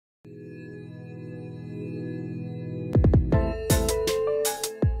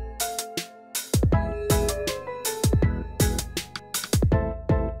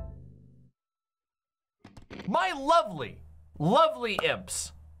My lovely, lovely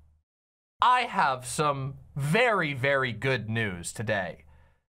imps, I have some very, very good news today.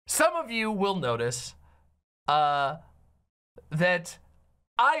 Some of you will notice that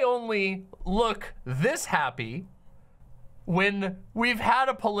I only look this happy when we've had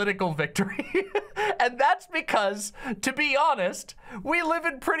a political victory. And that's because, to be honest, we live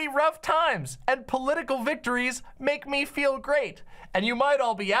in pretty rough times and political victories make me feel great. And you might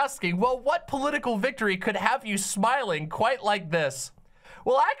all be asking, well, what political victory could have you smiling quite like this?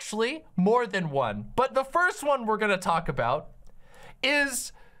 Well, actually, more than one. But the first one we're gonna talk about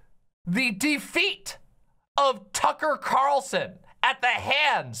is the defeat of Tucker Carlson at the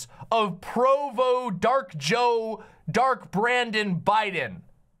hands of Provo Dark Joe, Dark Brandon Biden.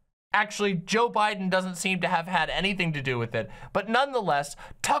 Actually, Joe Biden doesn't seem to have had anything to do with it, but nonetheless,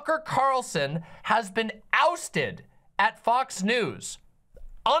 Tucker Carlson has been ousted at Fox News.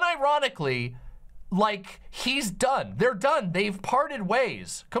 Unironically, like, he's done. They're done. They've parted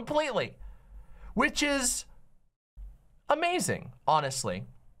ways completely, which is amazing, honestly.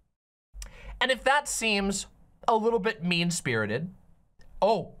 And if that seems a little bit mean-spirited,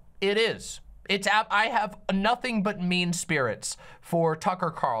 oh, it is. I have nothing but mean spirits for Tucker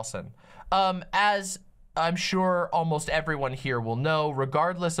Carlson. As I'm sure almost everyone here will know,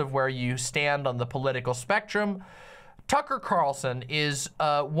 regardless of where you stand on the political spectrum, Tucker Carlson is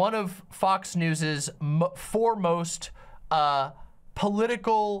one of Fox News's foremost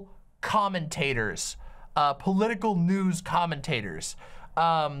political commentators, political news commentators.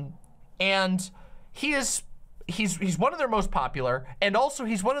 And he's one of their most popular, and also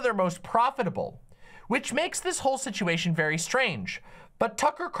he's one of their most profitable, which makes this whole situation very strange. But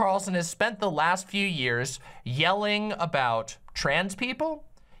Tucker Carlson has spent the last few years yelling about trans people,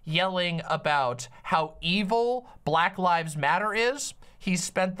 yelling about how evil Black Lives Matter is. He's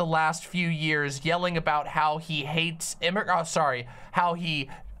spent the last few years yelling about how he hates how he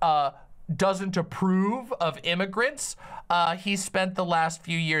doesn't approve of immigrants. He spent the last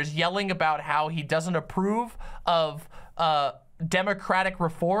few years yelling about how he doesn't approve of democratic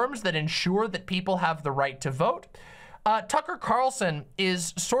reforms that ensure that people have the right to vote. Tucker Carlson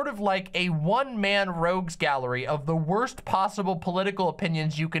is sort of like a one-man rogues gallery of the worst possible political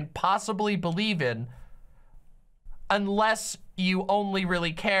opinions you can possibly believe in, unless you only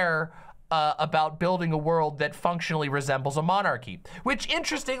really care about building a world that functionally resembles a monarchy. Which,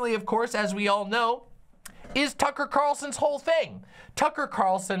 interestingly, of course, as we all know, is Tucker Carlson's whole thing. Tucker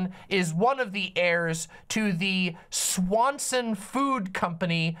Carlson is one of the heirs to the Swanson Food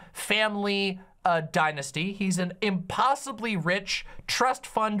Company family dynasty. He's an impossibly rich trust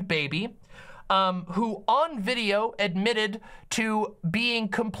fund baby who on video admitted to being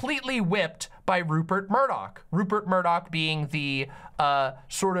completely whipped by Rupert Murdoch. Rupert Murdoch being the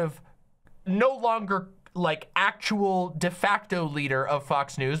sort of no longer like actual de facto leader of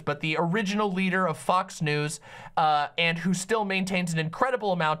Fox News, but the original leader of Fox News, and who still maintains an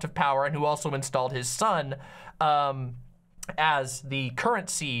incredible amount of power, and who also installed his son as the current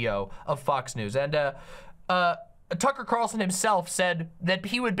CEO of Fox News. And Tucker Carlson himself said that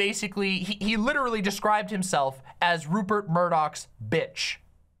he would basically, he literally described himself as Rupert Murdoch's bitch.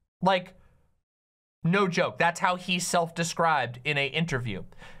 Like, no joke. That's how he self-described in an interview.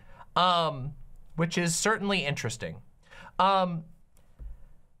 Which is certainly interesting.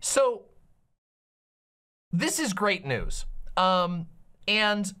 So this is great news.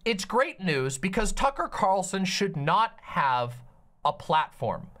 And it's great news because Tucker Carlson should not have a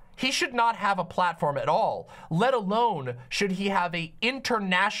platform. He should not have a platform at all, let alone should he have an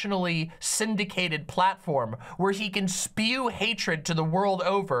internationally syndicated platform where he can spew hatred to the world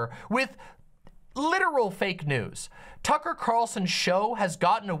over with literal fake news. Tucker Carlson's show has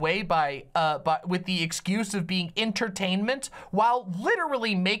gotten away with the excuse of being entertainment while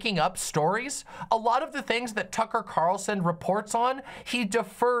literally making up stories. A lot of the things that Tucker Carlson reports on, he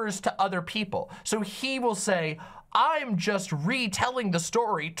defers to other people. So he will say, I'm just retelling the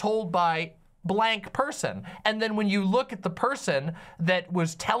story told by blank person. And then when you look at the person that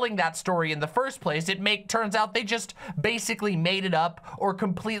was telling that story in the first place, turns out they just basically made it up or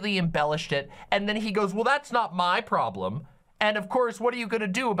completely embellished it. And then he goes, well, that's not my problem. And of course, what are you gonna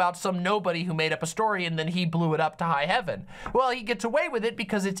do about some nobody who made up a story and then he blew it up to high heaven? Well, he gets away with it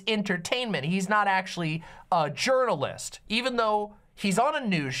because it's entertainment. He's not actually a journalist, even though he's on a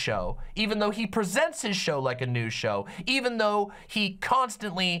news show, even though he presents his show like a news show, even though he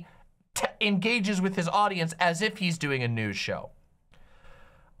constantly engages with his audience as if he's doing a news show.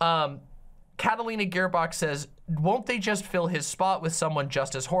 Catalina Gearbox says, won't they just fill his spot with someone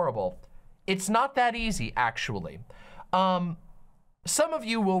just as horrible? It's not that easy, actually. Some of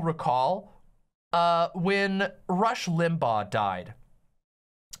you will recall when Rush Limbaugh died.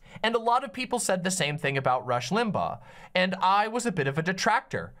 And a lot of people said the same thing about Rush Limbaugh. And I was a bit of a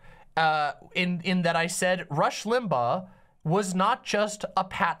detractor in that I said Rush Limbaugh was not just a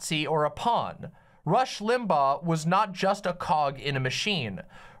patsy or a pawn. Rush Limbaugh was not just a cog in a machine.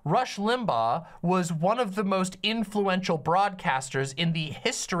 Rush Limbaugh was one of the most influential broadcasters in the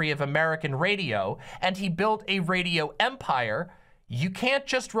history of American radio, and he built a radio empire. You can't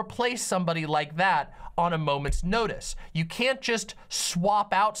just replace somebody like that on a moment's notice. You can't just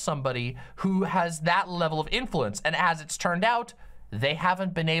swap out somebody who has that level of influence. And as it's turned out, they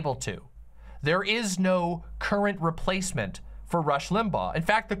haven't been able to. There is no current replacement for Rush Limbaugh. In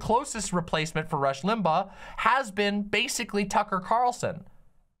fact, the closest replacement for Rush Limbaugh has been basically Tucker Carlson.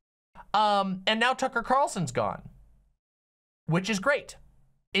 And now Tucker Carlson's gone, which is great.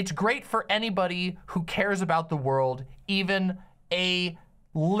 It's great for anybody who cares about the world, even a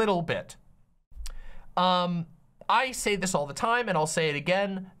little bit. I say this all the time, and I'll say it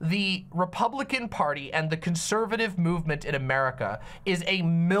again. The Republican Party and the conservative movement in America is a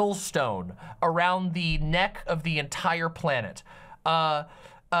millstone around the neck of the entire planet.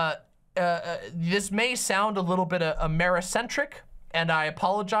 This may sound a little bit Americentric, and I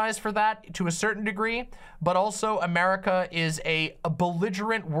apologize for that to a certain degree, but also America is a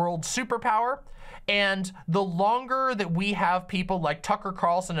belligerent world superpower. And the longer that we have people like Tucker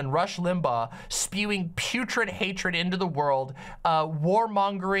Carlson and Rush Limbaugh spewing putrid hatred into the world,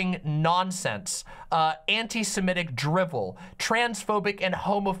 warmongering nonsense, anti-Semitic drivel, transphobic and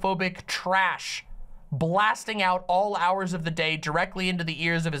homophobic trash, blasting out all hours of the day directly into the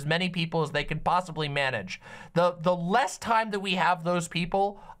ears of as many people as they can possibly manage. The less time that we have those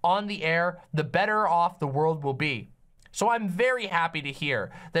people on the air, the better off the world will be. So I'm very happy to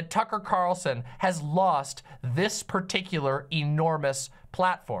hear that Tucker Carlson has lost this particular enormous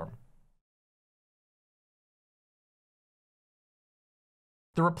platform.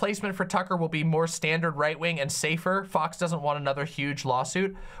 The replacement for Tucker will be more standard right-wing and safer. Fox doesn't want another huge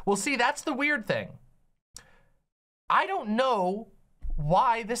lawsuit. Well, see, that's the weird thing. I don't know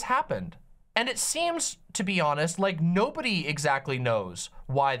why this happened. And it seems, to be honest, like nobody exactly knows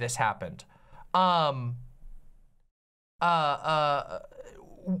why this happened.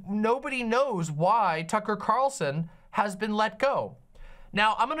 Nobody knows why Tucker Carlson has been let go.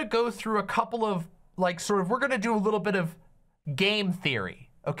 Now, I'm gonna go through a couple of, like, we're gonna do a little bit of game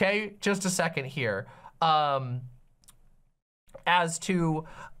theory, okay? Just a second here. As to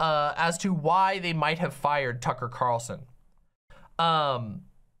why they might have fired Tucker Carlson.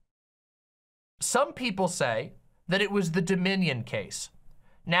 Some people say that it was the Dominion case.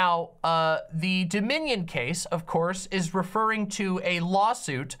 Now, the Dominion case, of course, is referring to a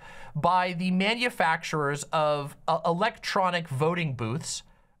lawsuit by the manufacturers of electronic voting booths,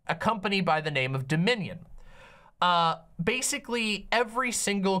 a company by the name of Dominion. Basically, every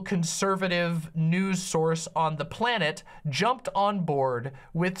single conservative news source on the planet jumped on board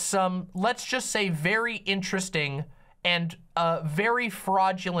with some, let's just say, very interesting and very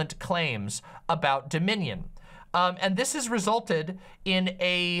fraudulent claims about Dominion. And this has resulted in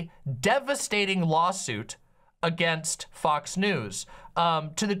a devastating lawsuit against Fox News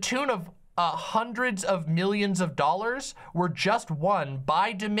to the tune of hundreds of millions of dollars were just won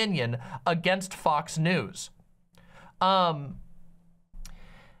by Dominion against Fox News.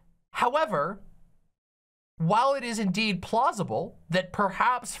 However, while it is indeed plausible that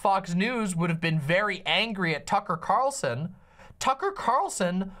perhaps Fox News would have been very angry at Tucker Carlson, Tucker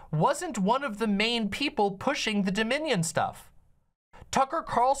Carlson wasn't one of the main people pushing the Dominion stuff. Tucker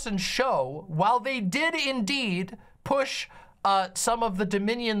Carlson's show, while they did indeed push some of the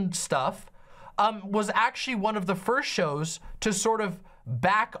Dominion stuff, was actually one of the first shows to sort of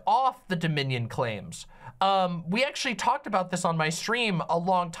back off the Dominion claims. We actually talked about this on my stream a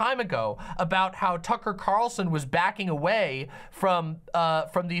long time ago about how Tucker Carlson was backing away from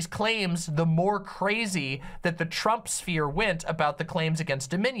these claims the more crazy that the Trump sphere went about the claims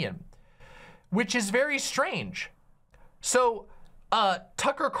against Dominion, which is very strange. So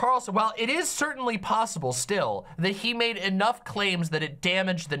Tucker Carlson, while it is certainly possible still that he made enough claims that it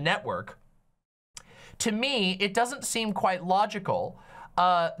damaged the network, to me, it doesn't seem quite logical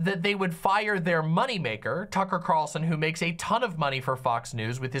that they would fire their moneymaker, Tucker Carlson, who makes a ton of money for Fox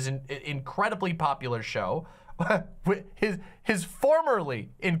News with his incredibly popular show, his formerly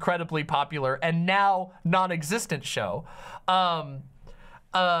incredibly popular and now non-existent show.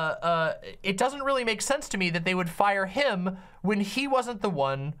 It doesn't really make sense to me that they would fire him when he wasn't the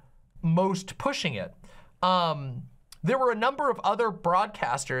one most pushing it. there were a number of other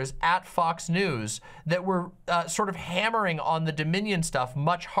broadcasters at Fox News that were sort of hammering on the Dominion stuff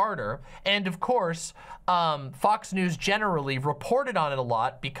much harder. And of course, Fox News generally reported on it a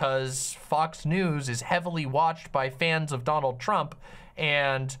lot because Fox News is heavily watched by fans of Donald Trump,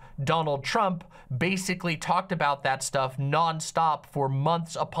 and Donald Trump basically talked about that stuff nonstop for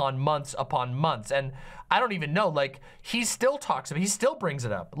months upon months upon months. And I don't even know, like, he still talks about it, he still brings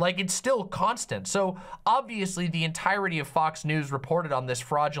it up. Like, it's still constant. So obviously the entirety of Fox News reported on this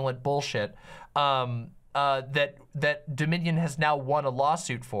fraudulent bullshit that Dominion has now won a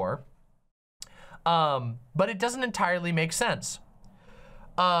lawsuit for. But it doesn't entirely make sense.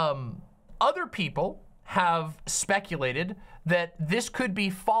 Other people have speculated that this could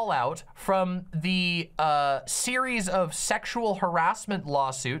be fallout from the series of sexual harassment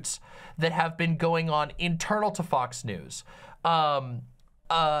lawsuits that have been going on internal to Fox News. There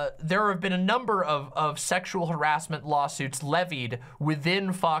have been a number of sexual harassment lawsuits levied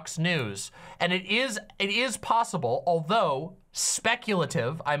within Fox News, and it is possible, although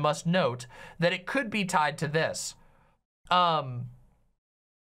speculative, I must note, that it could be tied to this. And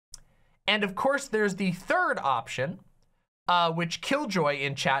of course, there's the third option, which Killjoy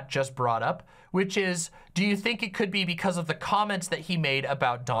in chat just brought up, which is, do you think it could be because of the comments that he made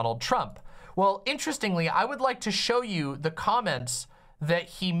about Donald Trump? Well, interestingly, I would like to show you the comments that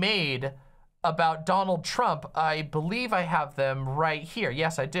he made about Donald Trump. I believe I have them right here.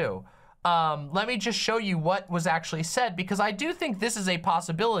 Yes, I do. Let me just show you what was actually said, because I do think this is a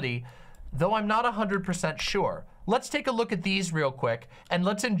possibility, though I'm not 100% sure. Let's take a look at these real quick, and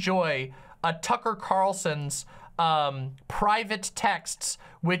let's enjoy Tucker Carlson's private texts,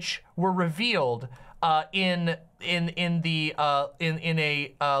 which were revealed in the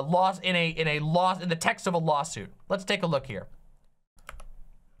text of a lawsuit. Let's take a look here.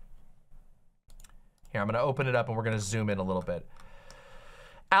 Here, I'm gonna open it up and we're gonna zoom in a little bit.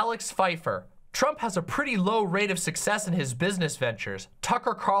 Alex Pfeiffer. Trump has a pretty low rate of success in his business ventures.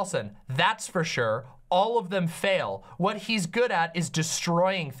 Tucker Carlson, that's for sure. All of them fail. What he's good at is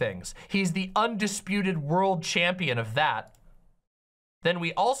destroying things. He's the undisputed world champion of that. Then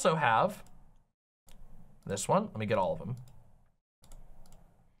we also have this one. Let me get all of them.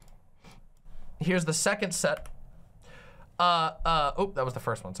 Here's the second set. Oh, that was the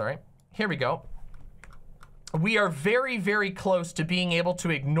first one, sorry. Here we go. We are very, very close to being able to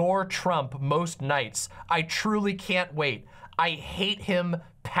ignore Trump most nights. I truly can't wait. I hate him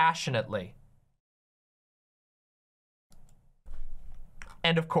passionately.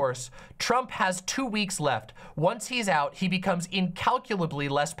 And of course, Trump has 2 weeks left. Once he's out, he becomes incalculably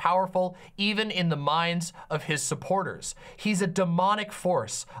less powerful, even in the minds of his supporters. He's a demonic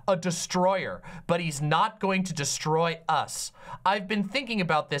force, a destroyer, but he's not going to destroy us. I've been thinking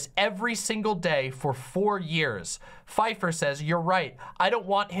about this every single day for 4 years. Pfeiffer says, you're right. I don't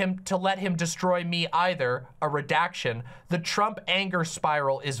want him to let him destroy me either. A redaction. The Trump anger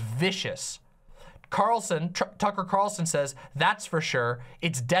spiral is vicious. Tucker Carlson says, that's for sure.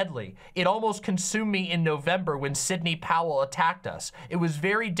 It's deadly. It almost consumed me in November when Sidney Powell attacked us. It was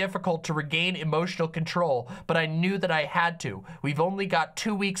very difficult to regain emotional control, but I knew that I had to. We've only got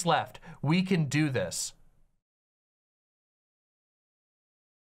 2 weeks left. We can do this.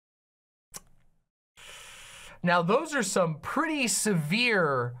 Now, those are some pretty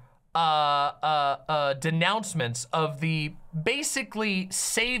severe denouncements of the basically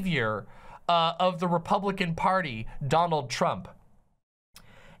savior of the Republican Party, Donald Trump.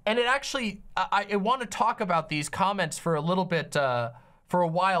 And it actually, I want to talk about these comments for a little bit, for a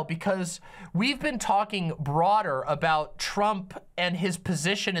while, because we've been talking broader about Trump and his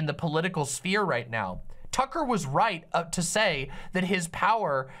position in the political sphere right now. Tucker was right to say that his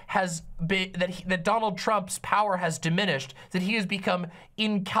power has been, that Donald Trump's power has diminished, that he has become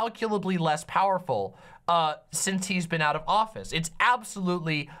incalculably less powerful since he's been out of office. It's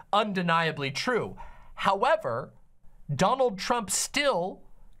absolutely undeniably true. However, Donald Trump still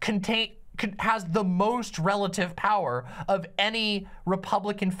has the most relative power of any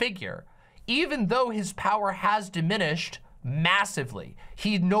Republican figure. Even though his power has diminished massively,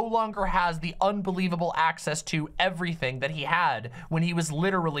 he no longer has the unbelievable access to everything that he had when he was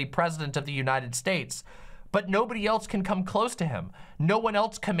literally president of the United States. But nobody else can come close to him. No one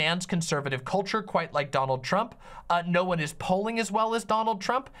else commands conservative culture quite like Donald Trump. No one is polling as well as Donald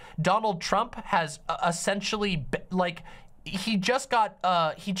Trump. Donald Trump has essentially, like, he just got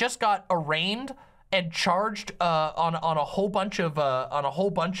arraigned and charged on a whole bunch of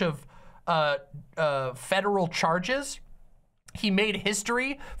federal charges. He made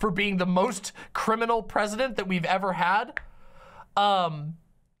history for being the most criminal president that we've ever had.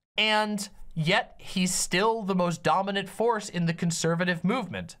 And yet he's still the most dominant force in the conservative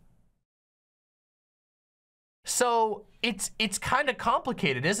movement. So it's kind of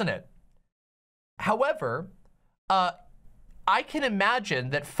complicated, isn't it? However, I can imagine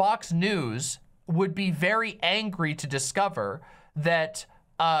that Fox News would be very angry to discover that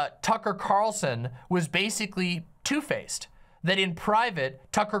Tucker Carlson was basically two-faced. That in private,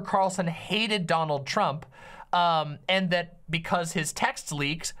 Tucker Carlson hated Donald Trump, and that because his text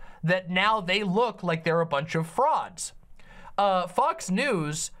leaks, that now they look like they're a bunch of frauds. Fox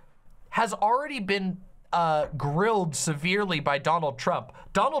News has already been grilled severely by Donald Trump.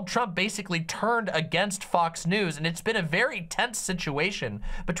 Donald Trump basically turned against Fox News, and it's been a very tense situation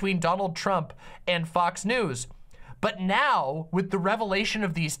between Donald Trump and Fox News. But now, with the revelation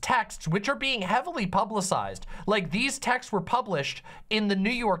of these texts, which are being heavily publicized, like these texts were published in the New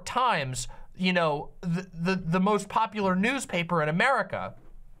York Times, you know, the most popular newspaper in America.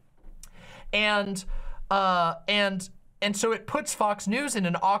 And so it puts Fox News in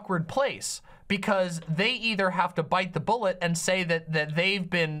an awkward place, because they either have to bite the bullet and say that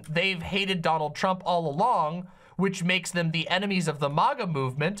they've hated Donald Trump all along, which makes them the enemies of the MAGA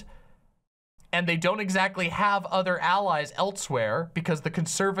movement, and they don't exactly have other allies elsewhere because the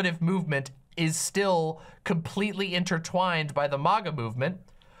conservative movement is still completely intertwined by the MAGA movement,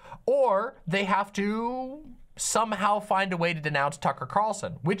 or they have to somehow find a way to denounce Tucker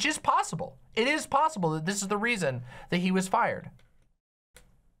Carlson, which is possible. It is possible that this is the reason that he was fired.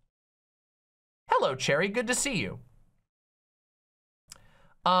 Hello, Cherry. Good to see you.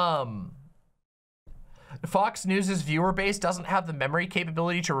 Fox News's viewer base doesn't have the memory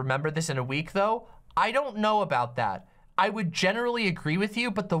capability to remember this in a week, though. I don't know about that. I would generally agree with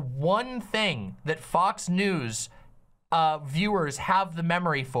you, but the one thing that Fox News viewers have the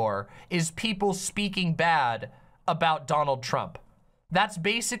memory for is people speaking bad about Donald Trump. That's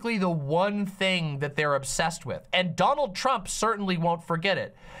basically the one thing that they're obsessed with. And Donald Trump certainly won't forget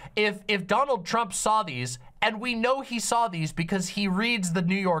it. If Donald Trump saw these, and we know he saw these because he reads the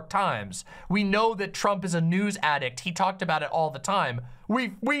New York Times. We know that Trump is a news addict. He talked about it all the time.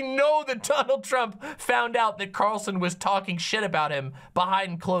 We know that Donald Trump found out that Carlson was talking shit about him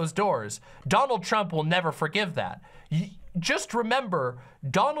behind closed doors. Donald Trump will never forgive that. Just remember,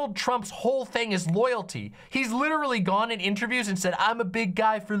 Donald Trump's whole thing is loyalty. He's literally gone in interviews and said, I'm a big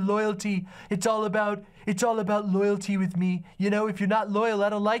guy for loyalty. It's all about loyalty with me. You know, if you're not loyal, I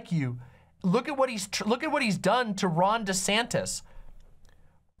don't like you. Look at what he's done to Ron DeSantis.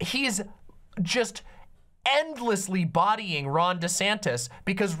 He's just endlessly bodying Ron DeSantis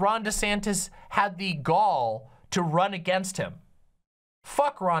because Ron DeSantis had the gall to run against him.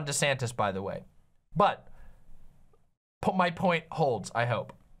 Fuck Ron DeSantis, by the way. But my point holds, I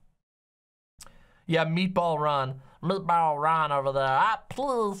hope. Yeah, Meatball Ron. Meatball Ron over there.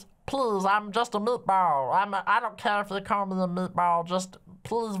 Please, I'm just a meatball. I don't care if they call me a meatball. Just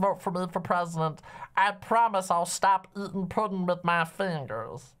please vote for me for president. I promise I'll stop eating pudding with my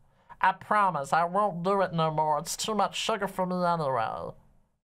fingers. I promise I won't do it no more. It's too much sugar for me anyway.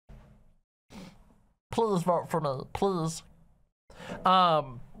 Please vote for me, please.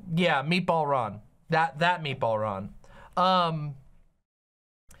 Yeah, Meatball Ron. That Meatball Ron.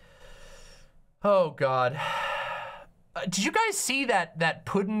 Oh God. Did you guys see that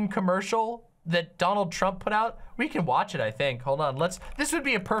pudding commercial that Donald Trump put out? We can watch it, I think. Hold on, this would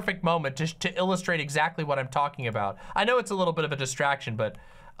be a perfect moment to illustrate exactly what I'm talking about. I know it's a little bit of a distraction, but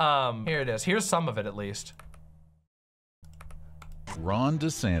here it is. Here's some of it at least. Ron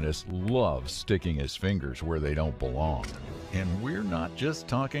DeSantis loves sticking his fingers where they don't belong. And we're not just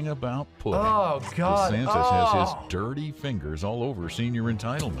talking about pudding. Oh, God. DeSantis has his dirty fingers all over senior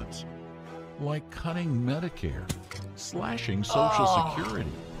entitlements. Like cutting Medicare, slashing Social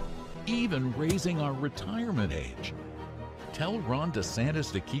Security, even raising our retirement age. Tell Ron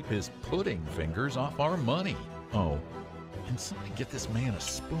DeSantis to keep his pudding fingers off our money. Oh, and somebody get this man a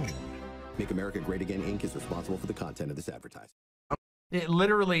spoon. Make America Great Again, Inc. is responsible for the content of this advertisement.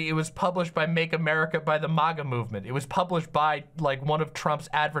 It was published by Make America, by the MAGA movement. It was published by like one of Trump's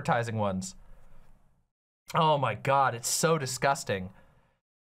advertising ones. Oh my God, it's so disgusting.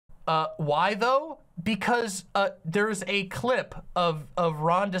 Why though? Because there's a clip of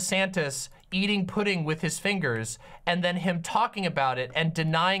Ron DeSantis eating pudding with his fingers and then him talking about it and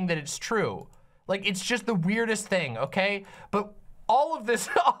denying that it's true. Like, it's just the weirdest thing, okay? But all of this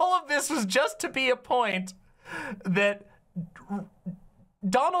was just to be a point that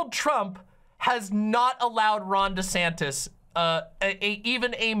Donald Trump has not allowed Ron DeSantis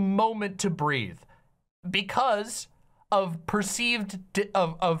even a moment to breathe because of perceived,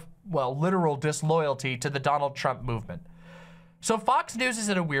 well, literal disloyalty to the Donald Trump movement. So Fox News is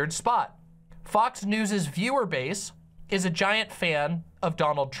in a weird spot. Fox News's viewer base is a giant fan of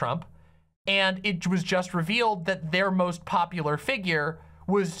Donald Trump, and it was just revealed that their most popular figure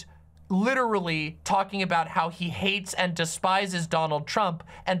was literally talking about how he hates and despises Donald Trump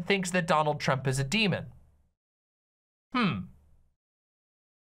and thinks that Donald Trump is a demon.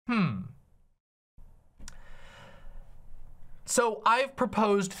 So I've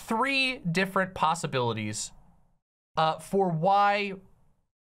proposed 3 different possibilities for why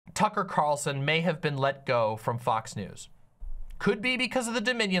Tucker Carlson may have been let go from Fox News. Could be because of the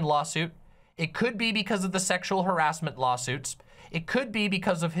Dominion lawsuit. It could be because of the sexual harassment lawsuits. It could be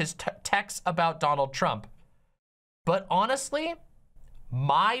because of his texts about Donald Trump. But honestly,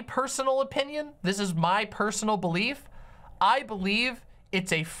 my personal opinion, this is my personal belief, I believe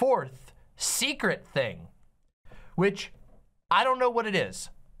it's a 4th secret thing, which I don't know what it is.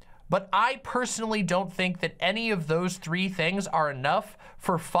 But I personally don't think that any of those 3 things are enough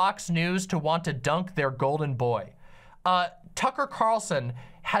for Fox News to want to dunk their golden boy. Tucker Carlson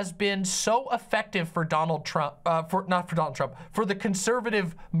has been so effective for Donald Trump, for the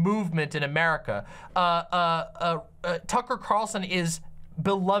conservative movement in America. Tucker Carlson is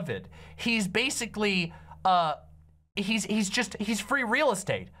beloved. He's basically, he's free real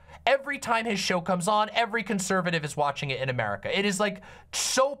estate. Every time his show comes on, every conservative is watching it in America. It is like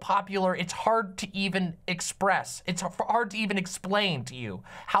so popular, it's hard to even express. It's hard to even explain to you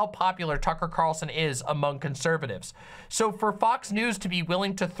how popular Tucker Carlson is among conservatives. So for Fox News to be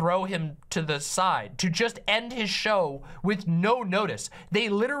willing to throw him to the side, to just end his show with no notice, they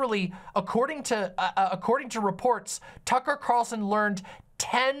literally, according to reports, Tucker Carlson learned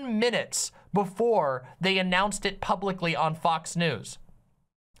 10 minutes before they announced it publicly on Fox News.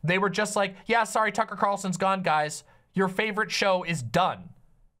 They were just like, yeah, sorry, Tucker Carlson's gone, guys. Your favorite show is done.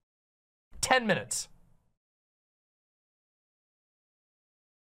 10 minutes.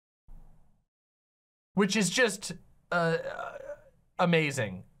 Which is just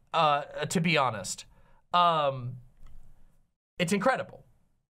amazing, to be honest. It's incredible.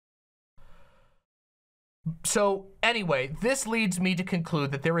 So anyway, this leads me to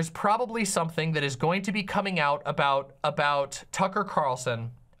conclude that there is probably something that is going to be coming out about Tucker Carlson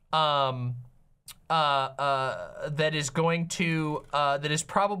that is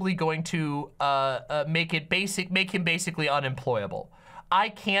probably going to make him basically unemployable. I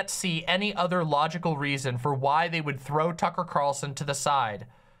can't see any other logical reason for why they would throw Tucker Carlson to the side,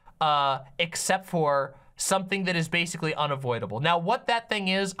 except for something that is basically unavoidable. Now, what that thing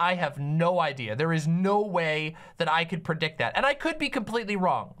is, I have no idea. There is no way that I could predict that. And I could be completely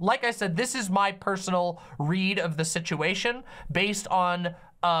wrong. Like I said, this is my personal read of the situation based on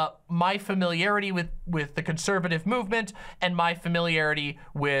my familiarity with the conservative movement and my familiarity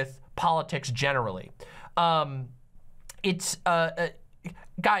with politics generally. Guys,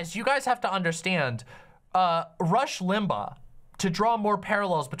 you guys have to understand, Rush Limbaugh, to draw more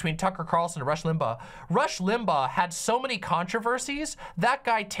parallels between Tucker Carlson and Rush Limbaugh had so many controversies. That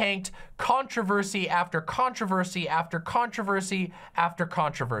guy tanked controversy after controversy after controversy after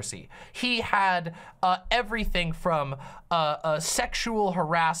controversy. He had everything from sexual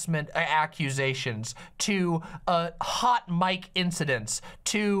harassment accusations to hot mic incidents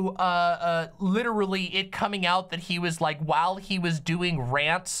to literally it coming out that he was like, while he was doing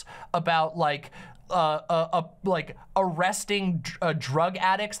rants about like arresting drug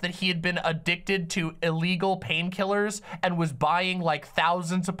addicts, that he had been addicted to illegal painkillers and was buying like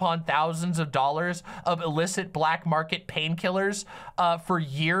thousands upon thousands of dollars of illicit black market painkillers for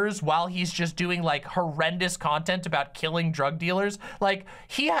years while he's just doing like horrendous content about killing drug dealers. Like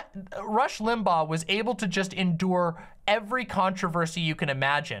Rush Limbaugh was able to just endure every controversy you can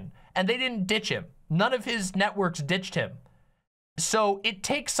imagine, and they didn't ditch him. None of his networks ditched him. So it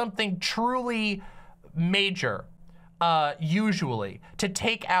takes something truly major, usually, to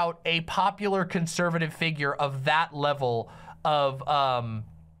take out a popular conservative figure of that level of, I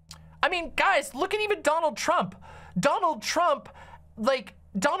mean, guys, look at even Donald Trump. Donald Trump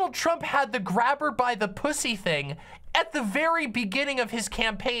had the grabber by the pussy thing at the very beginning of his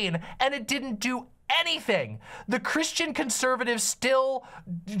campaign, and it didn't do anything. The Christian conservatives still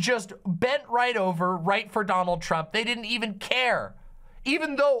just bent right over, right for Donald Trump. They didn't even care.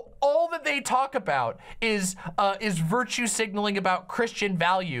 Even though all that they talk about is virtue signaling about Christian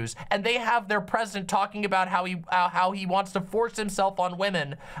values, and they have their president talking about how he wants to force himself on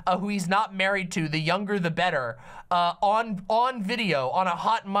women who he's not married to, the younger the better, on video, on a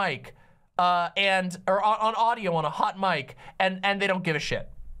hot mic, or on audio on a hot mic, and they don't give a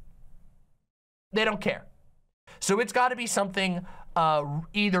shit. They don't care. So it's got to be something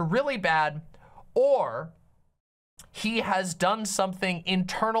either really bad or he has done something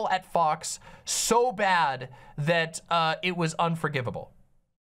internal at Fox so bad that it was unforgivable.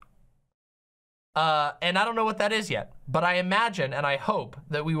 And I don't know what that is yet, but I imagine and I hope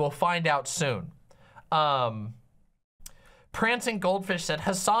that we will find out soon. Prancing Goldfish said,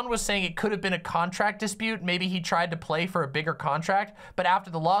 Hassan was saying it could have been a contract dispute. Maybe he tried to play for a bigger contract, but after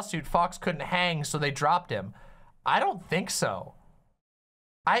the lawsuit, Fox couldn't hang, so they dropped him. I don't think so.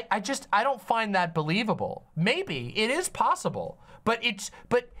 I don't find that believable. Maybe it is possible, but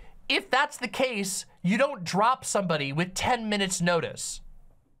if that's the case, you don't drop somebody with 10 minutes notice.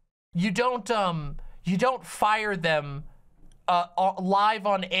 You don't fire them live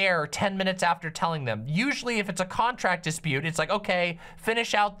on air 10 minutes after telling them. Usually if it's a contract dispute, it's like, okay,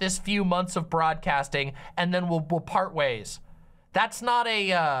 finish out this few months of broadcasting and then we'll part ways. That's not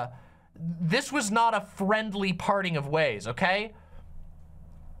a, this was not a friendly parting of ways, okay?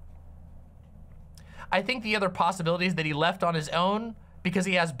 I think the other possibility is that he left on his own because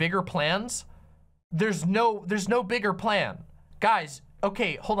he has bigger plans. There's no bigger plan. Guys,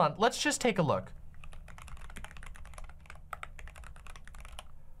 okay, hold on. Let's just take a look.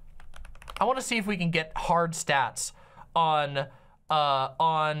 I want to see if we can get hard stats on,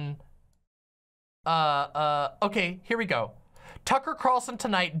 okay, here we go. Tucker Carlson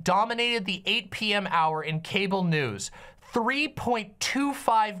tonight dominated the 8 p.m. hour in cable news.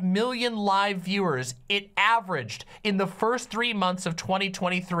 3.25 million live viewers it averaged in the first 3 months of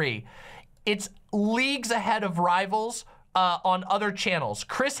 2023. It's leagues ahead of rivals on other channels.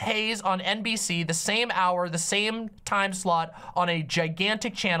 Chris Hayes on NBC, the same hour, the same time slot on a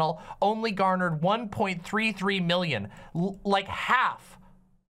gigantic channel, only garnered 1.33 million, like half,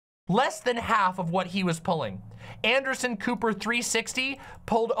 less than half of what he was pulling. Anderson Cooper 360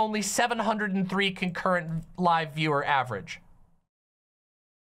 pulled only 703 concurrent live viewer average.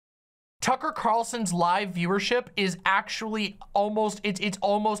 Tucker Carlson's live viewership is actually almost, it's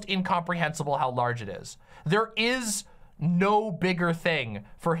almost incomprehensible how large it is. There is no bigger thing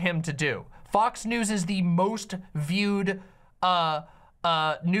for him to do. Fox News is the most viewed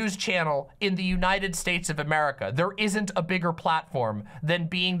news channel in the United States of America. There isn't a bigger platform than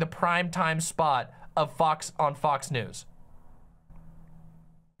being the primetime spot of Fox on Fox News.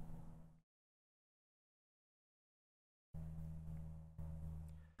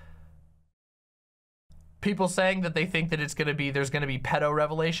 People saying that they think that it's gonna be, there's gonna be pedo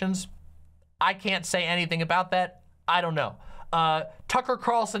revelations. I can't say anything about that. I don't know. Tucker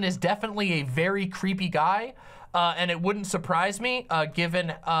Carlson is definitely a very creepy guy, and it wouldn't surprise me given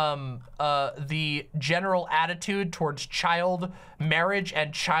the general attitude towards child marriage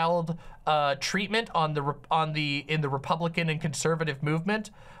and child treatment in the Republican and conservative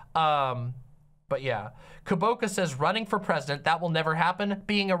movement. But yeah, Kuboka says running for president, that will never happen.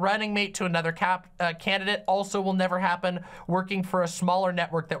 Being a running mate to another candidate also will never happen. Working for a smaller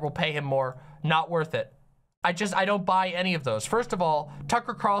network that will pay him more, not worth it. I don't buy any of those. First of all,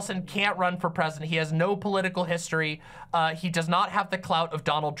 Tucker Carlson can't run for president. He has no political history. He does not have the clout of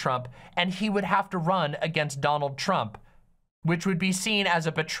Donald Trump, and he would have to run against Donald Trump, which would be seen as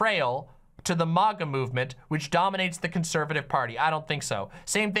a betrayal to the MAGA movement, which dominates the conservative party. I don't think so.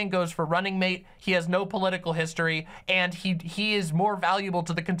 Same thing goes for running mate. He has no political history, and he is more valuable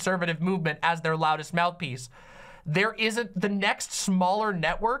to the conservative movement as their loudest mouthpiece. There isn't the next smaller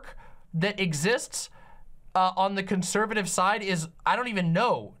network that exists on the conservative side is, I don't even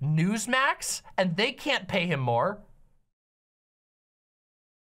know, Newsmax, and they can't pay him more.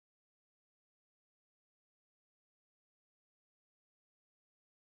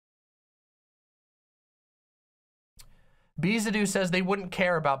 Bizadoo says they wouldn't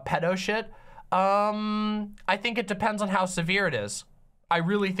care about pedo shit. I think it depends on how severe it is. I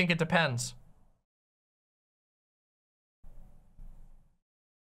really think it depends.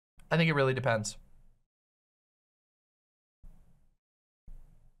 I think it really depends.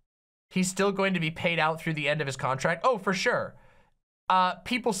 He's still going to be paid out through the end of his contract. Oh, for sure.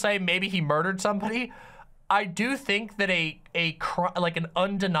 People say maybe he murdered somebody. I do think that like an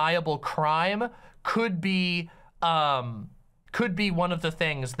undeniable crime could be one of the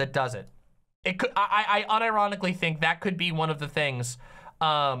things that does it. It could. I unironically think that could be one of the things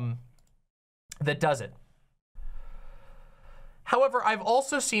that does it. However, I've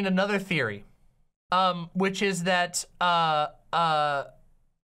also seen another theory, which is that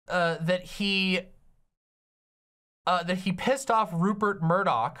that he pissed off Rupert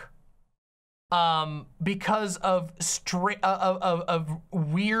Murdoch because of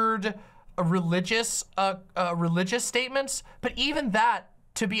weird religious statements. But even that,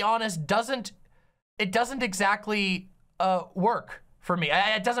 to be honest, doesn't exactly work. for me.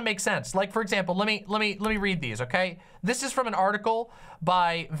 It doesn't make sense. Like, for example, let me read these, okay? This is from an article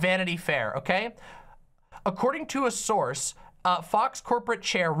by Vanity Fair, okay? According to a source, Fox corporate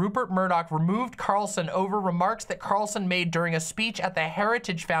chair Rupert Murdoch removed Carlson over remarks that Carlson made during a speech at the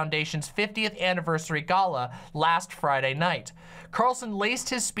Heritage Foundation's 50th anniversary gala last Friday night. Carlson laced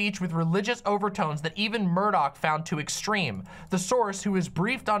his speech with religious overtones that even Murdoch found too extreme. The source, who was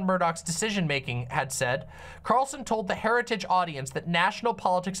briefed on Murdoch's decision-making, had said, Carlson told the Heritage audience that national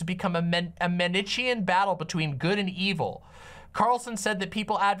politics had become a Manichean battle between good and evil. Carlson said that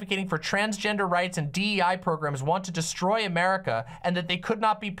people advocating for transgender rights and DEI programs want to destroy America and that they could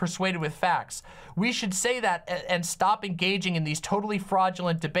not be persuaded with facts. We should say that and stop engaging in these totally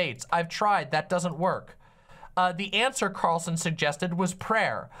fraudulent debates. I've tried, that doesn't work. The answer, Carlson suggested, was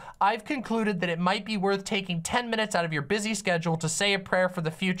prayer. I've concluded that it might be worth taking 10 minutes out of your busy schedule to say a prayer for the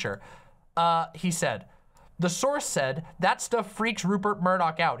future, he said. The source said, that stuff freaks Rupert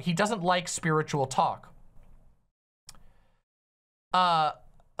Murdoch out. He doesn't like spiritual talk.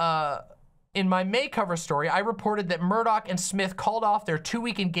 In my May cover story, I reported that Murdoch and Smith called off their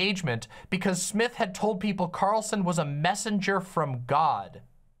 2-week engagement because Smith had told people Carlson was a messenger from God.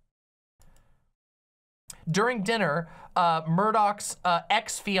 During dinner, Murdoch's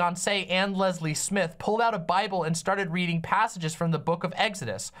ex-fiancée, Anne Leslie Smith, pulled out a Bible and started reading passages from the book of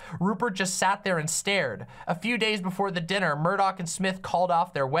Exodus. Rupert just sat there and stared. A few days before the dinner, Murdoch and Smith called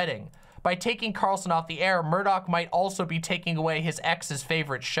off their wedding. By taking Carlson off the air, Murdoch might also be taking away his ex's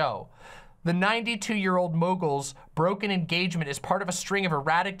favorite show. The 92-year-old mogul's broken engagement is part of a string of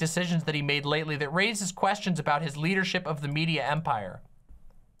erratic decisions that he made lately that raises questions about his leadership of the media empire.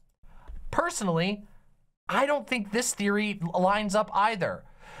 Personally, I don't think this theory lines up either.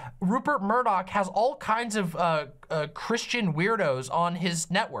 Rupert Murdoch has all kinds of Christian weirdos on his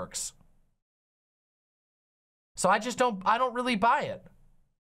networks. So I don't really buy it.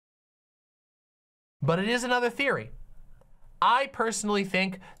 But it is another theory. I personally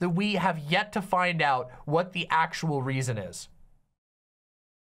think that we have yet to find out what the actual reason is.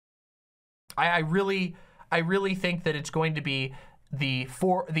 I really think that it's going to be the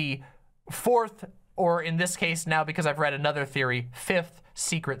fourth, or in this case now, because I've read another theory, 5th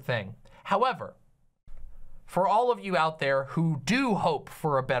secret thing. However, for all of you out there who do hope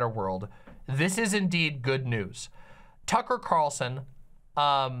for a better world, this is indeed good news. Tucker Carlson,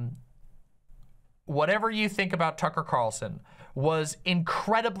 whatever you think about Tucker Carlson, was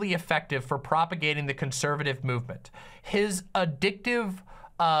incredibly effective for propagating the conservative movement. His addictive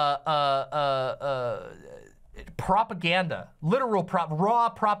propaganda, raw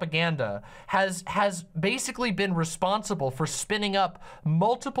propaganda, has basically been responsible for spinning up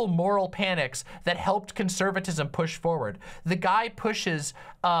multiple moral panics that helped conservatism push forward. The guy pushes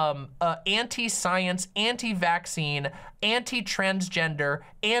anti-science, anti-vaccine, anti-transgender,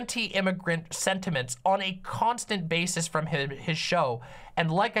 anti-immigrant sentiments on a constant basis from his show.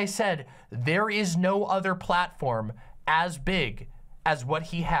 And like I said, there is no other platform as big as what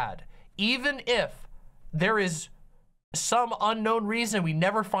he had. Even if there is some unknown reason we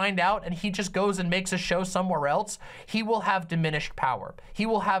never find out and he just goes and makes a show somewhere else, he will have diminished power. He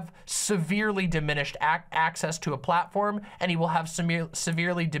will have severely diminished access to a platform, and he will have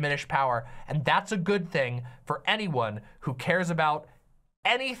severely diminished power. And that's a good thing for anyone who cares about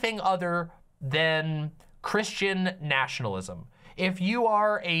anything other than Christian nationalism. If you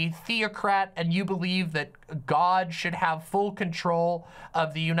are a theocrat and you believe that God should have full control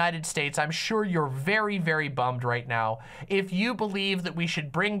of the United States, I'm sure you're very, very bummed right now. If you believe that we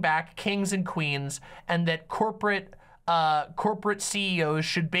should bring back kings and queens and that corporate CEOs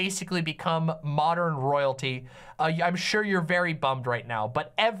should basically become modern royalty, I'm sure you're very bummed right now.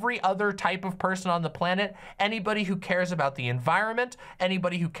 But every other type of person on the planet, anybody who cares about the environment,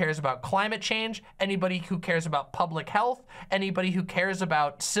 anybody who cares about climate change, anybody who cares about public health, anybody who cares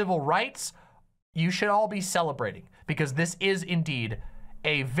about civil rights, you should all be celebrating, because this is indeed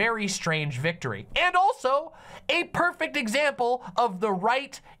a very strange victory. And also a perfect example of the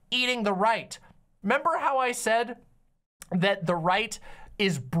right eating the right. Remember how I said that the right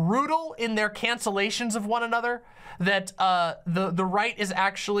is brutal in their cancellations of one another? That the right is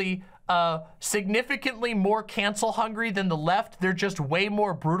actually significantly more cancel hungry than the left. They're just way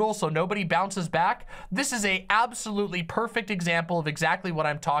more brutal, so nobody bounces back. This is a absolutely perfect example of exactly what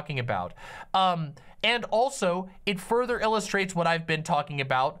I'm talking about. And also, it further illustrates what I've been talking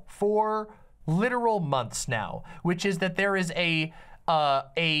about for literal months now, which is that there is a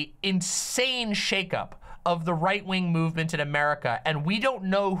insane shakeup of the right-wing movement in America, and we don't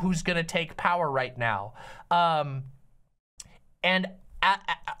know who's gonna take power right now. And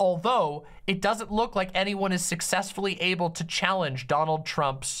although it doesn't look like anyone is successfully able to challenge Donald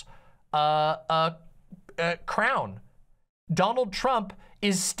Trump's crown. Donald Trump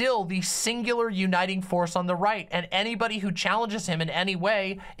is still the singular uniting force on the right, and anybody who challenges him in any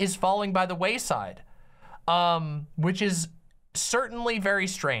way is falling by the wayside, which is certainly very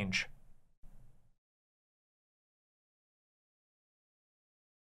strange.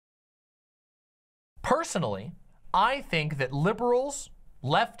 Personally, I think that liberals,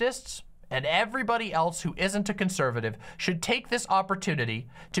 leftists, and everybody else who isn't a conservative should take this opportunity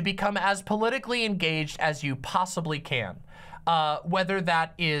to become as politically engaged as you possibly can. Whether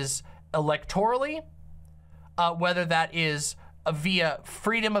that is electorally, whether that is via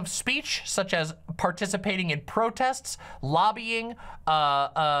freedom of speech, such as participating in protests, lobbying,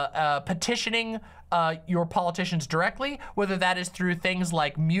 petitioning your politicians directly, whether that is through things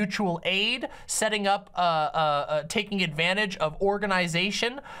like mutual aid, setting up, taking advantage of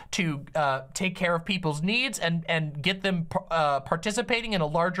organization to take care of people's needs and get them participating in a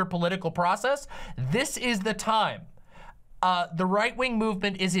larger political process. This is the time. The right-wing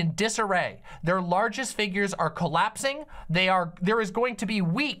movement is in disarray. Their largest figures are collapsing. There is going to be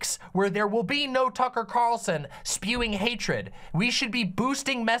weeks where there will be no Tucker Carlson spewing hatred. We should be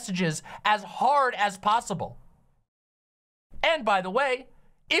boosting messages as hard as possible. And by the way,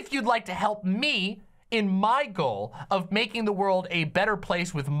 if you'd like to help me in my goal of making the world a better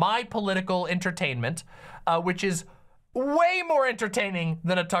place with my political entertainment, which is way more entertaining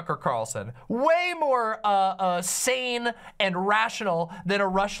than a Tucker Carlson, way more sane and rational than a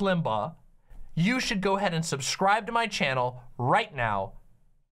Rush Limbaugh, you should go ahead and subscribe to my channel right now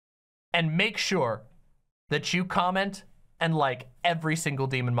and make sure that you comment and like every single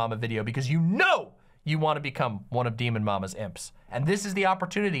Demon Mama video, because you know you want to become one of Demon Mama's imps. And this is the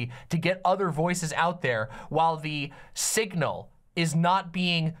opportunity to get other voices out there while the signal is not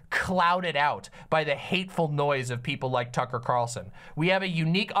being clouded out by the hateful noise of people like Tucker Carlson. We have a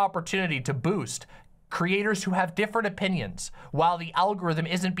unique opportunity to boost creators who have different opinions while the algorithm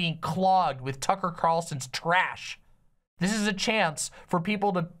isn't being clogged with Tucker Carlson's trash. This is a chance for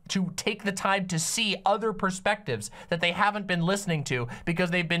people to take the time to see other perspectives that they haven't been listening to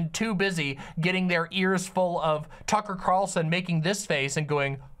because they've been too busy getting their ears full of Tucker Carlson making this face and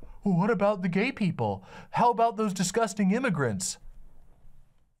going, well, what about the gay people? How about those disgusting immigrants?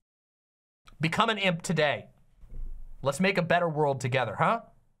 Become an imp today. Let's make a better world together, huh?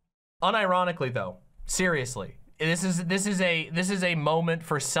 Unironically though, seriously, this is a moment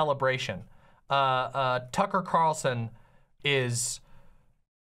for celebration. Tucker Carlson is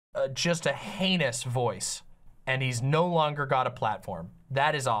just a heinous voice, and he's no longer got a platform.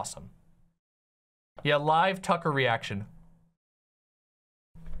 That is awesome. Yeah, live Tucker reaction.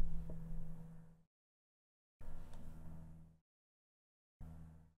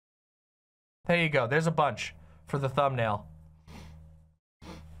 There you go. There's a bunch for the thumbnail.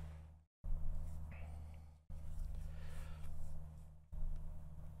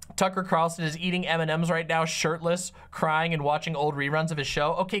 Tucker Carlson is eating M&Ms right now, shirtless, crying and watching old reruns of his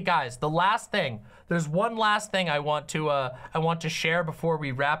show. Okay, guys, the last thing. There's one last thing I want to share before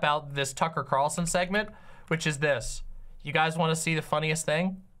we wrap out this Tucker Carlson segment, which is this. You guys want to see the funniest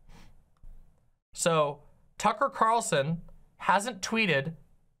thing? So, Tucker Carlson hasn't tweeted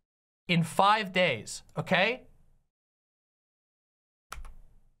in 5 days, okay?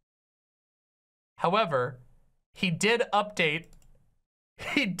 However, he did update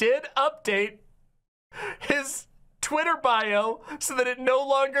his Twitter bio so that it no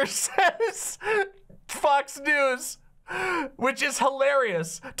longer says Fox News, which is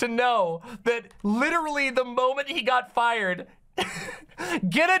hilarious to know that literally the moment he got fired,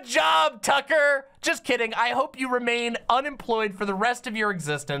 get a job, Tucker. Just kidding. I hope you remain unemployed for the rest of your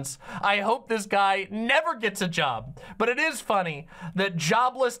existence. I hope this guy never gets a job. But it is funny that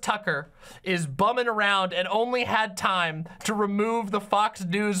jobless Tucker is bumming around and only had time to remove the Fox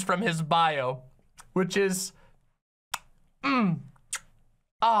News from his bio, which is,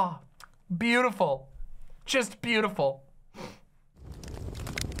 beautiful. Just beautiful.